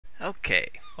Okay,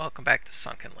 welcome back to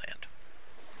Sunkenland.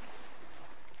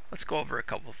 Let's go over a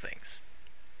couple things.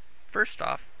 First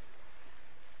off,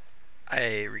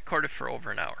 I recorded for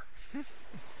over an hour.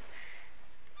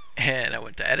 And I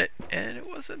went to edit and it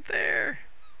wasn't there.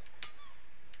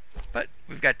 But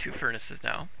we've got two furnaces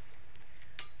now.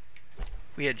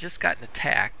 We had just gotten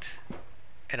attacked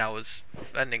and I was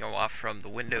fending them off from the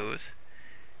windows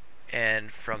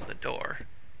and from the door.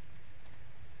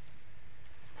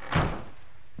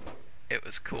 It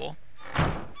was cool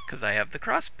because I have the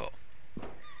crossbow.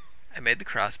 I made the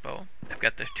crossbow. I've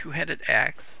got the two-handed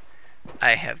axe.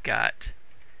 I have got,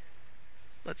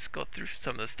 let's go through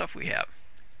some of the stuff we have.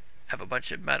 I have a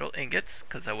bunch of metal ingots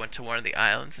because I went to one of the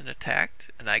islands and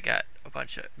attacked, and I got a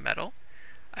bunch of metal.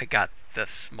 I got the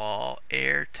small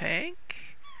air tank.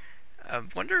 I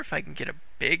wonder if I can get a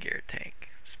big air tank.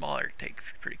 Small air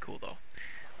tank's pretty cool though,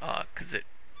 because it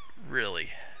really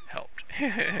helped.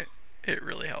 It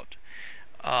really helped.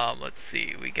 Let's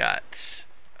see, we got,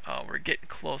 we're getting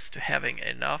close to having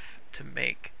enough to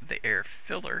make the air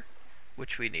filler,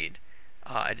 which we need.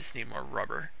 I just need more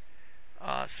rubber.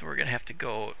 So we're going to have to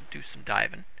go do some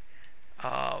diving.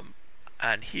 On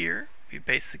here, we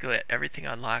basically got everything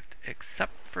unlocked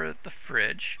except for the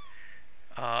fridge.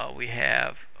 We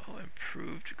have,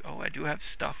 improved, I do have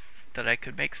stuff that I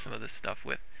could make some of this stuff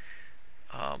with.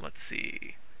 Let's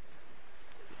see.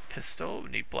 Pistol, we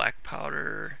need black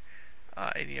powder.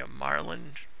 I need a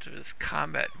marlin to this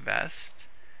combat vest.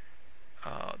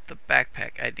 The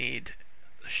backpack, I need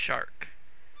a shark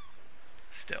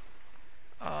still.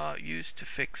 Used to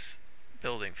fix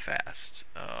building fast.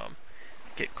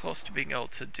 Get close to being able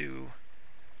to do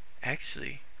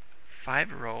actually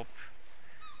 5 rope.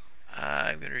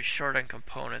 I'm going to be short on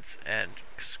components and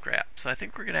scrap, so I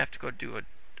think we're going to have to go do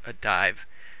a dive.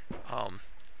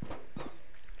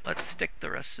 Let's stick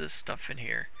the rest of this stuff in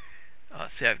here.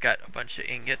 See, I've got a bunch of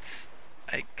ingots.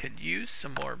 I could use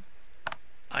some more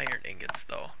iron ingots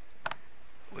though.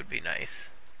 Would be nice.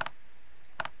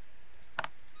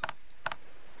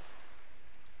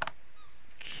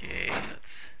 Okay,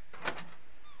 let's.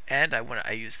 And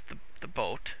I used the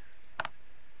boat.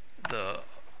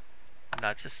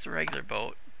 Not just the regular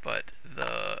boat, but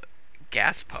the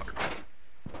gas powered boat.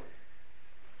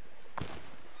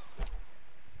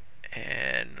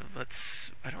 And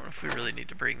I don't know if we really need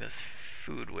to bring this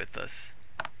food with us.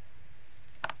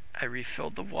 I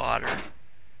refilled the water.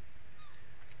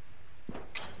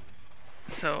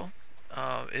 So,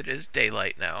 it is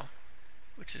daylight now,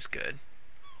 which is good.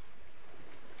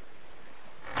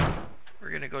 We're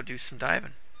gonna go do some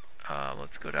diving.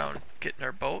 Let's go down, get in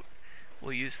our boat.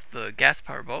 We'll use the gas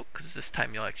power boat, because this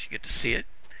time you'll actually get to see it.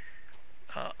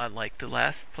 Unlike the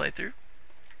last playthrough,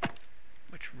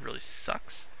 which really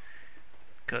sucks.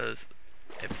 Because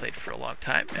I played for a long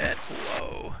time and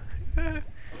whoa,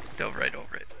 dove right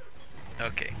over it.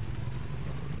 Okay.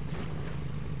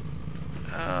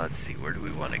 Let's see, where do we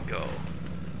want to go?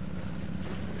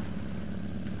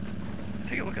 Let's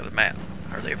take a look at the map.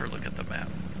 Hardly ever look at the map.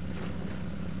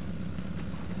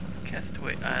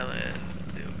 Castaway Island,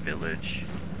 the village.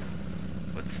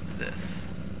 What's this?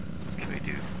 What can we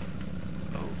do?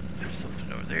 Oh, there's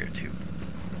something over there too.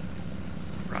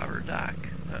 Robber dock.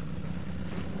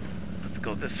 Let's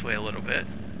go this way a little bit.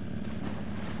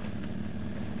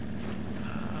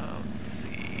 Let's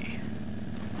see.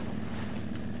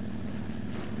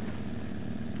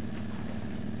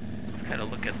 Let's kind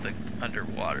of look at the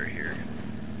underwater here.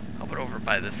 How about over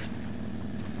by this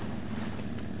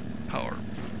power?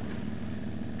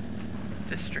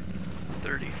 District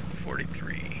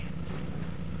 3043.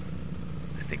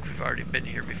 I think we've already been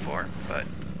here before, but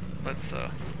let's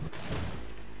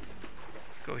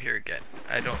go here again.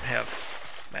 I don't have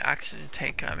my oxygen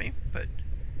tank on me, but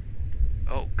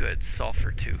oh good,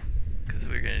 sulfur too, because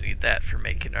we're gonna need that for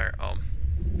making our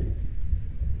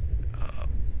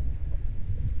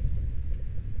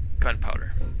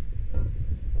gunpowder.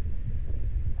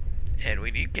 And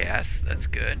we need gas, that's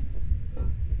good.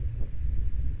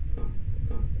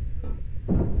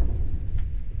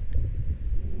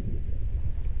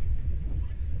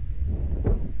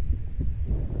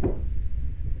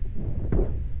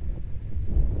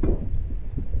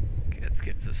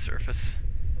 Surface.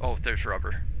 Oh, there's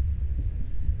rubber.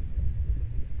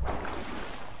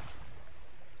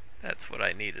 That's what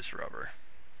I need is rubber.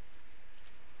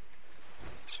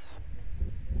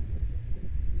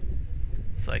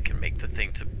 So I can make the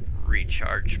thing to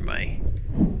recharge my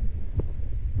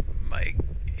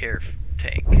air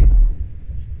tank.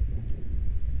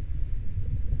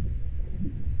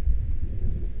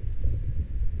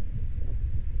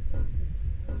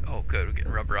 Oh good, we're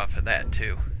getting rubber off of that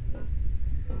too.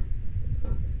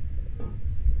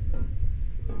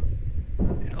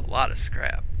 lot of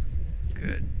scrap.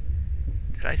 Good.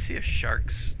 Did I see a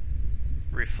shark's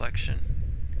reflection?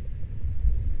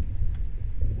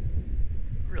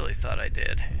 Really thought I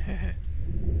did.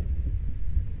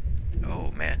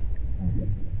 Oh man.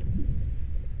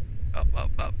 Up,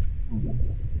 up, up.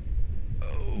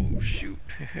 Oh shoot.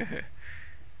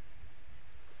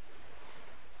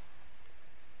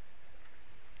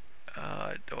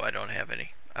 Oh, I don't have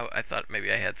any. I thought maybe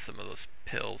I had some of those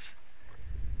pills.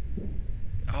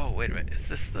 Oh, wait a minute. Is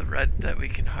this the red that we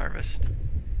can harvest?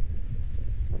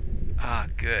 Ah,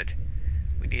 good.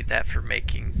 We need that for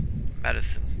making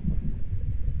medicine.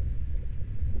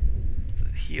 To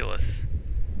heal us.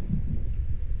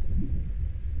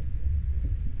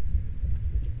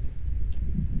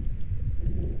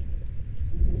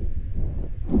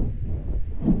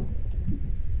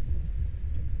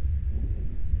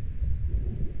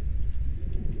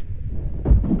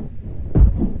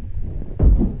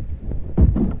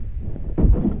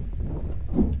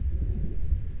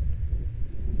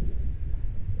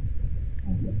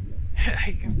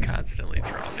 I am constantly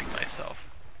drowning myself.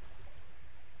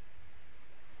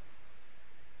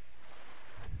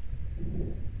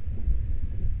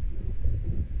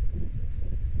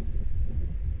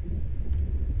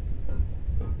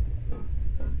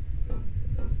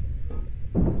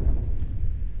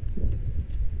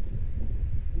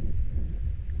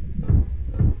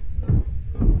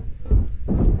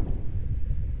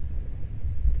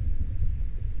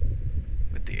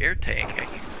 With the air tank, I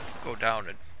can go down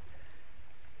and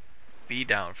be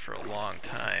down for a long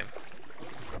time.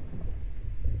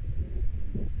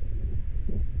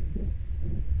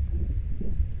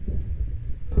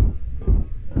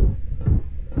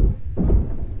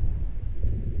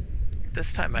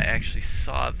 This time I actually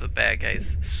saw the bad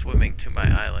guys swimming to my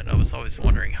island. I was always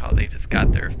wondering how they just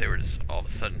got there, if they were just all of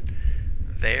a sudden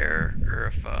there, or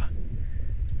if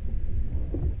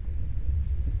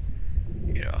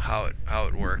you know, how it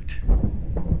worked.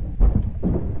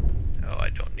 Oh, I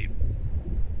don't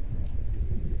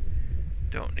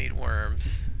need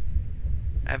worms.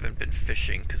 I haven't been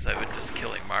fishing because I've been just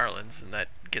killing marlins, and that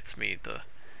gets me the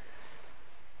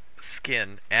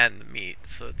skin and the meat,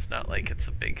 so it's not like it's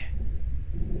a big...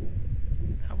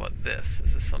 How about this?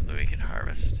 Is this something we can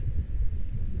harvest?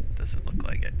 Doesn't look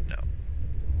like it, no.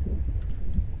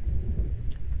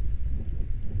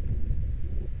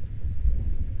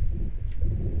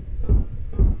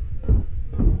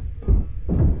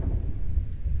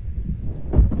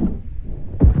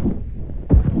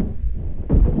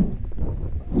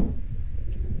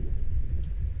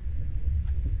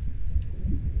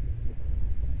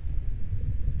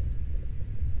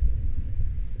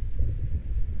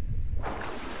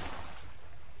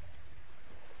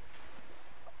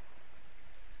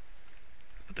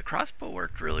 The crossbow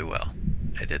worked really well.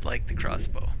 I did like the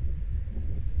crossbow.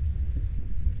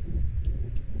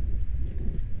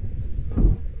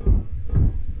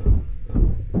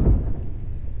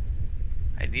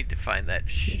 I need to find that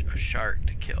shark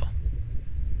to kill.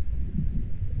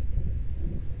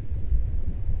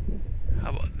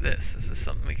 How about this? Is this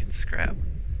something we can scrap?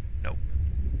 Nope.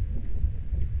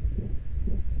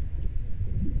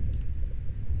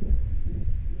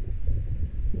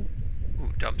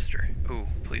 Ooh, dumpster. Ooh,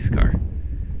 police car.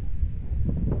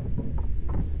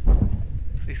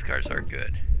 Police cars are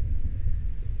good.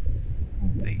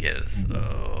 They get us.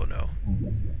 Oh no.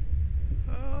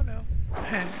 Oh no.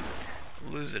 I'm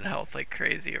losing health like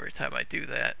crazy every time I do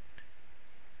that.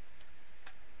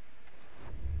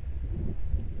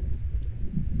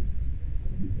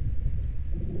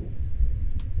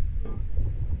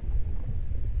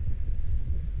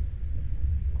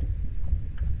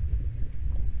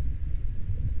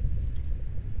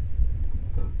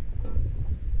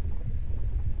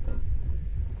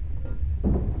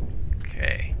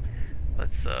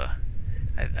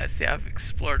 I see I've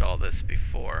explored all this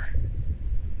before.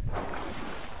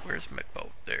 Where's my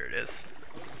boat? There it is.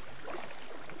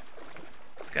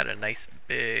 It's got a nice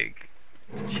big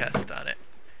chest on it.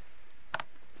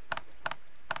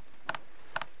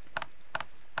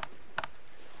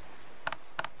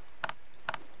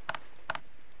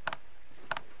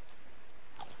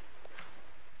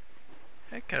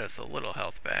 That got us a little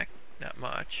health back. Not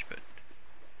much, but...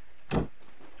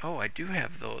 Oh, I do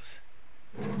have those.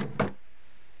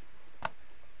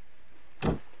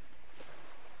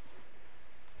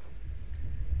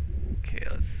 Okay,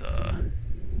 let's,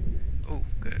 oh,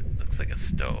 good. Looks like a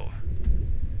stove.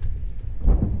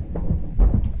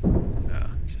 Oh,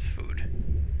 just food.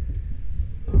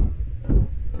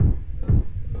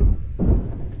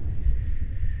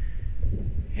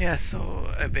 Yeah,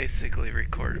 so I basically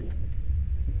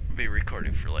be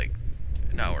recording for like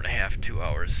an hour and a half, 2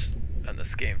 hours on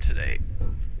this game today.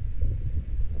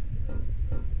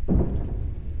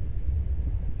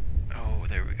 Oh,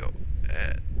 there we go.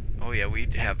 Oh yeah, we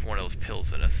have one of those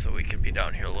pills in us, so we can be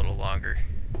down here a little longer.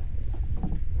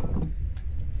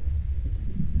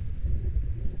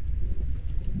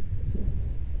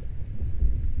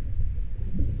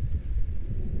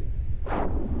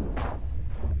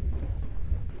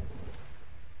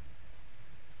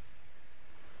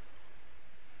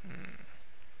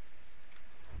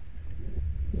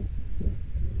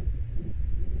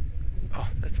 Oh,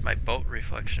 that's my boat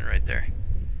reflection right there.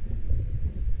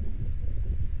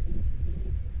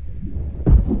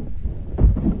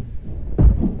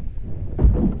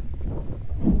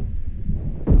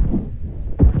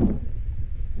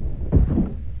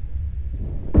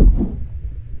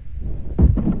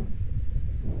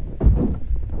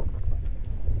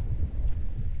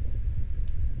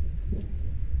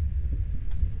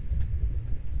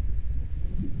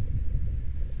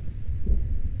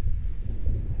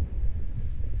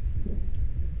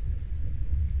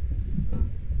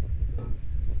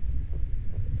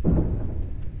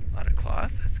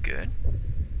 Good.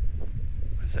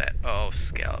 What is that? Oh,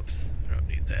 scallops. I don't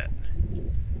need that.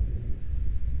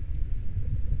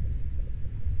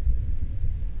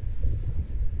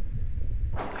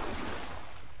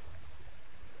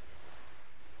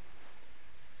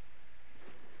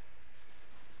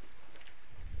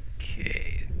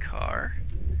 Okay, car.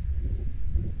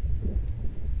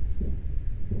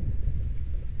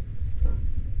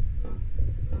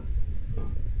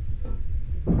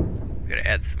 We gotta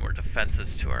add some more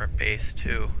defenses to our base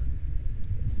too.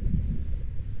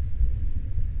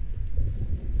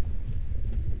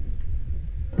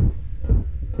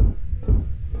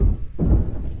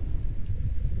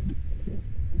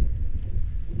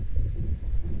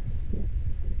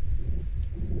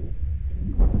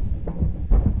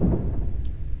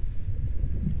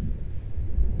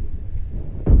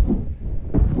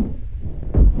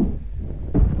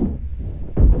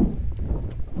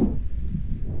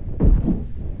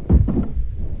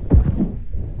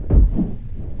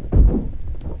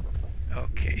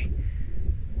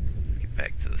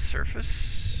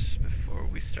 Surface before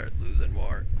we start losing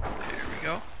more. There we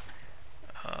go.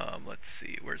 Let's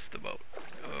see, where's the boat?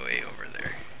 Oh, way over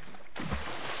there.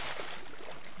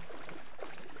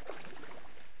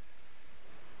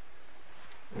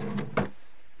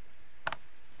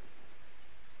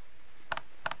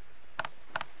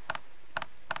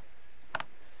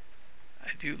 I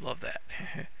do love that.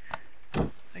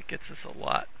 That gets us a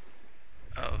lot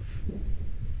of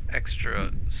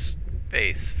extra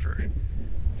space for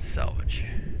salvage.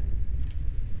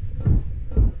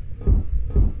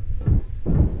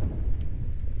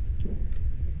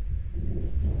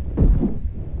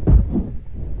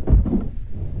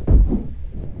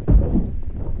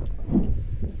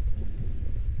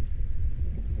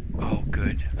 Oh,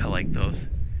 good. I like those.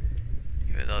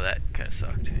 Even though that kind of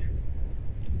sucked.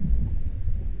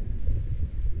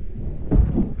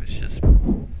 It's just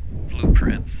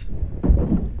blueprints.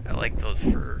 I like those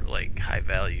for like high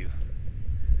value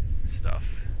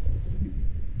stuff.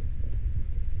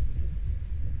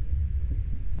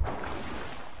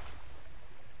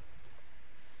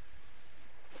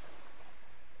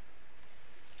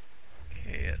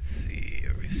 Okay, let's see.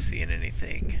 Are we seeing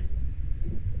anything?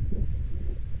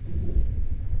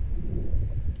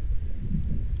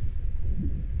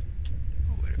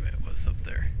 Oh, wait a minute. What's up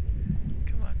there?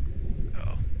 Come on.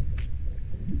 Oh.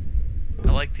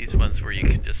 I like these ones where you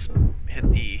can just hit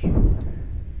the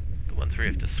ones where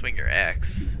you have to swing your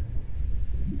axe.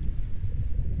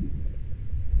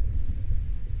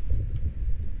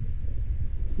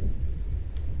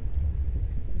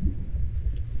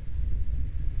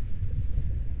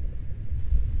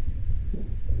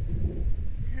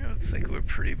 Yeah, looks like we're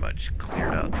pretty much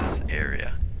cleared out this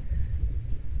area.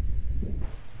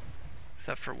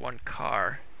 Except for one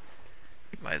car.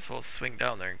 Might as well swing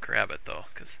down there and grab it though,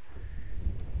 because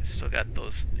I still got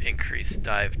those increased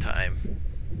dive time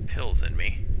pills in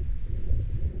me.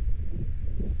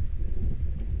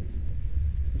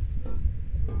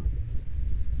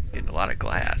 Getting a lot of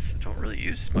glass. Don't really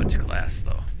use much glass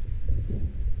though.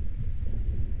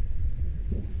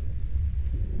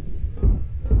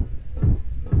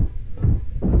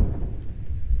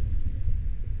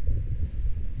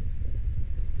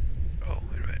 Oh,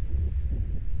 wait a minute.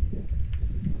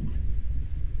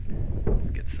 Let's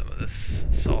get some of this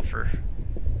sulfur.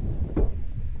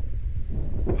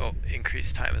 Oh,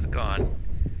 increased time is gone.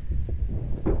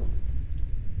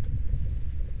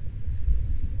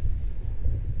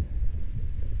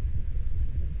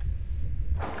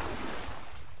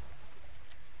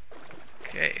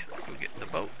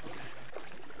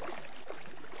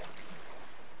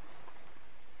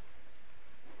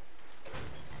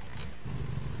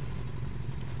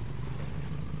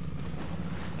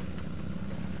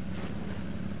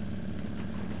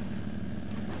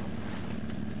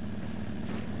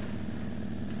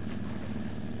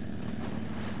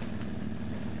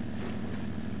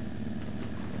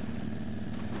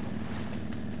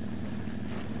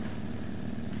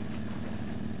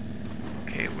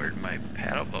 Where'd my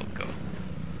paddle boat go?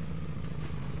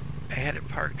 I had it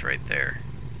parked right there.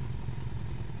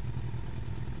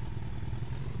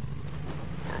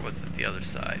 Or was it the other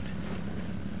side?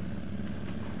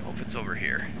 Hope it's over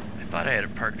here. I thought I had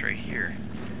it parked right here.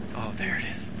 Oh, there it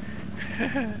is.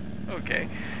 Okay.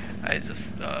 I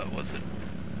just wasn't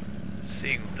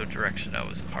seeing the direction I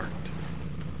was parked.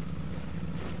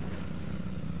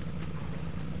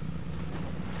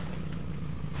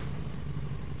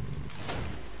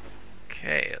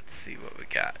 Okay, let's see what we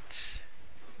got.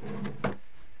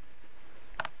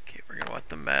 Okay, we're gonna want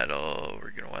the metal, we're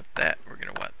gonna want that, we're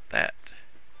gonna want that.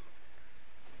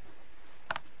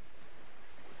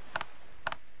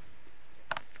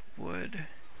 The wood.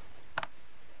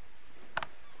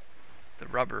 The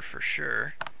rubber for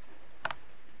sure.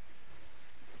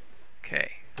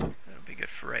 Okay, that'll be good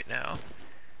for right now.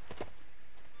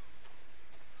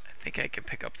 I think I can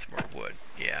pick up some more wood,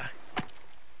 yeah.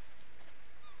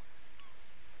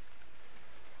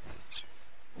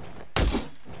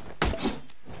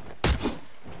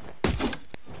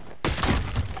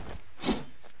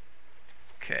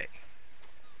 Okay.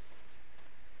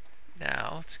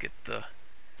 Now, let's get the...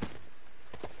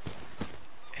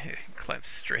 climb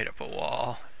straight up a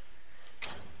wall.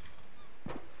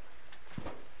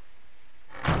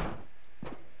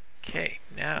 Okay,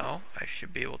 now I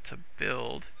should be able to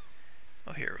build...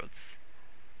 Oh, here, it's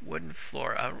wooden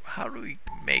floor. How do we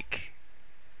make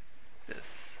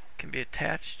this? Can be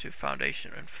attached to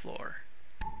foundation and floor.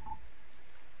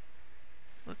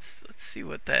 Let's see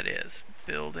what that is.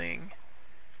 Building,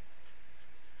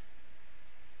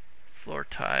 floor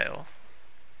tile.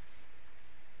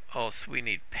 Oh, so we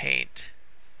need paint.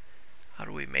 How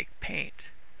do we make paint?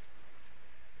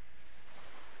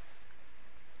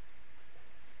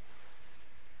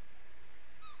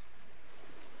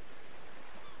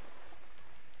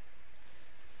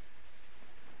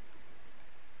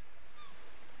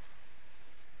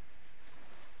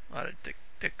 A lot of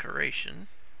decoration.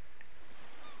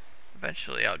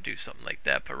 Eventually I'll do something like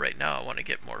that, but right now I want to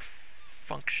get more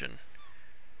function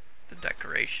to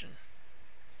decoration.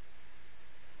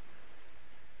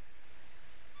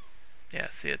 Yeah,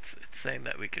 see, it's saying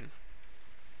that we can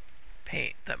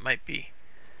paint. That might be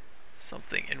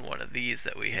something in one of these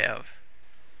that we have.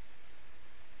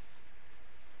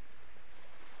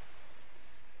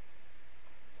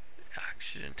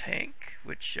 Oxygen tank,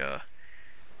 which I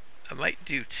might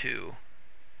do too.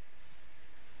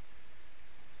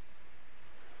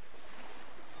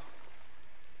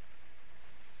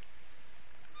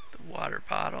 The water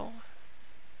bottle.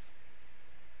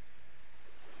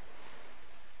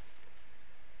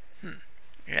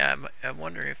 Yeah, I'm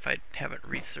wondering if I haven't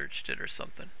researched it or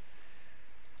something.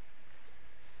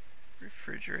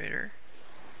 Refrigerator.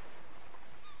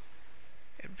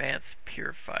 Advanced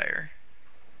purifier.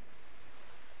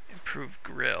 Improved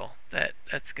grill.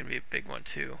 That's gonna be a big one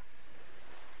too.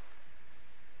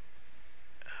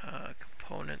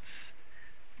 Components.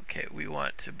 Okay, we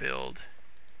want to build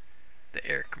the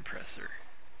air compressor.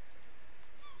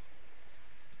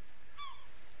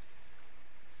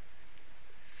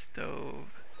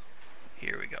 Stove.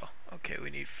 Here we go. Okay,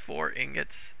 we need 4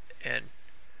 ingots and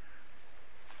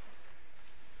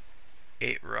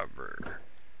 8 rubber.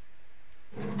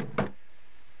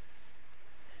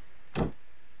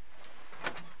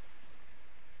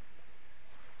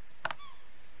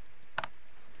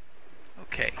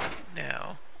 Okay,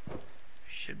 now I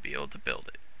should be able to build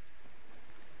it.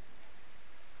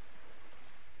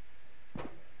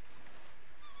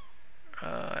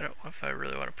 I don't know if I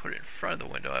really want to put it in front of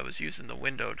the window. I was using the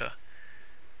window to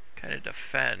kind of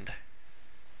defend.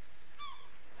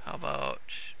 How about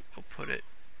we'll put it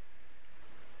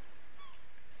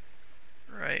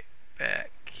right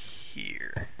back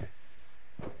here.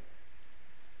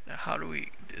 Now how do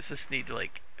we, does this need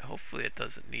like, hopefully it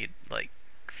doesn't need like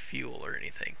fuel or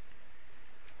anything.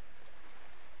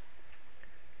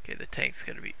 Okay, the tank's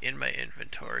gonna be in my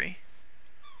inventory.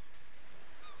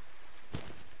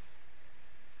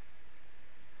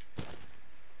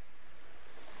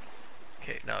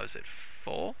 Okay, now is it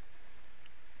full?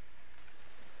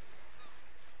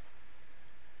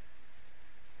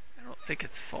 I don't think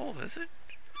it's full, is it?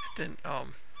 It didn't, how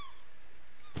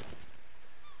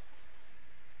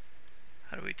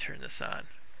do we turn this on?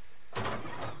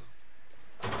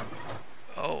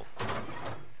 Oh.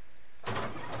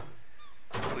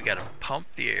 Oh, we gotta pump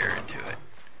the air into it.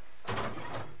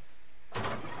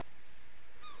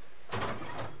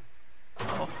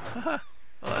 Oh, well,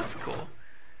 that's cool.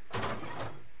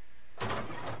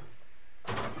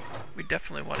 We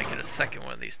definitely want to get a second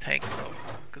one of these tanks though,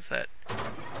 because that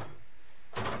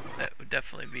would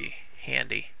definitely be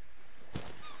handy.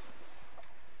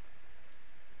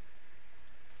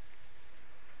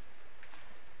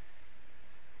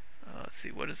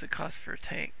 does it cost for a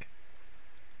tank?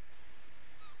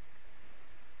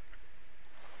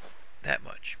 That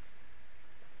much.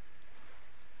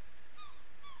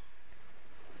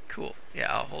 Cool.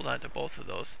 Yeah, I'll hold on to both of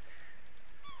those.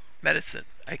 Medicine.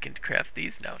 I can craft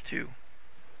these now too.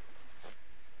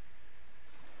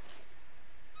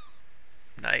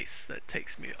 Nice. That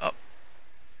takes me up.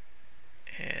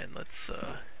 And let's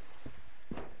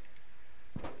get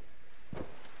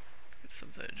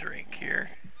something to drink here.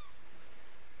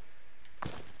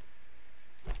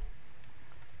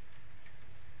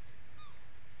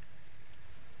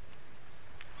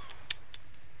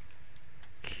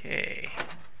 Okay.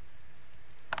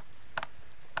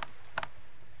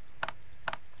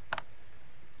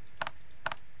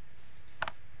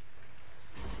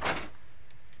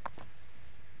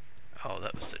 Oh,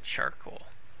 that was the charcoal.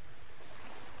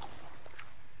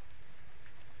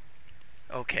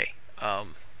 Okay,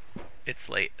 it's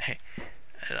late,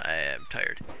 and I am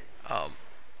tired.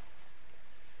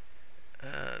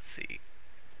 Let's see,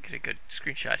 get a good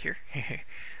screenshot here.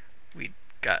 We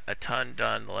got a ton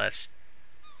done the last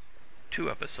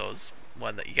 2 episodes,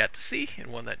 one that you got to see and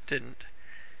one that didn't.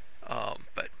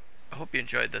 But I hope you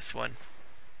enjoyed this one.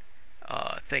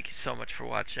 Thank you so much for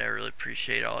watching. I really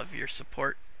appreciate all of your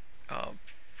support,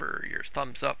 for your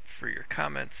thumbs up, for your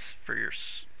comments, for your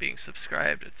being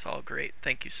subscribed. It's all great.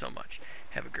 Thank you so much.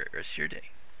 Have a great rest of your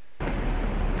day.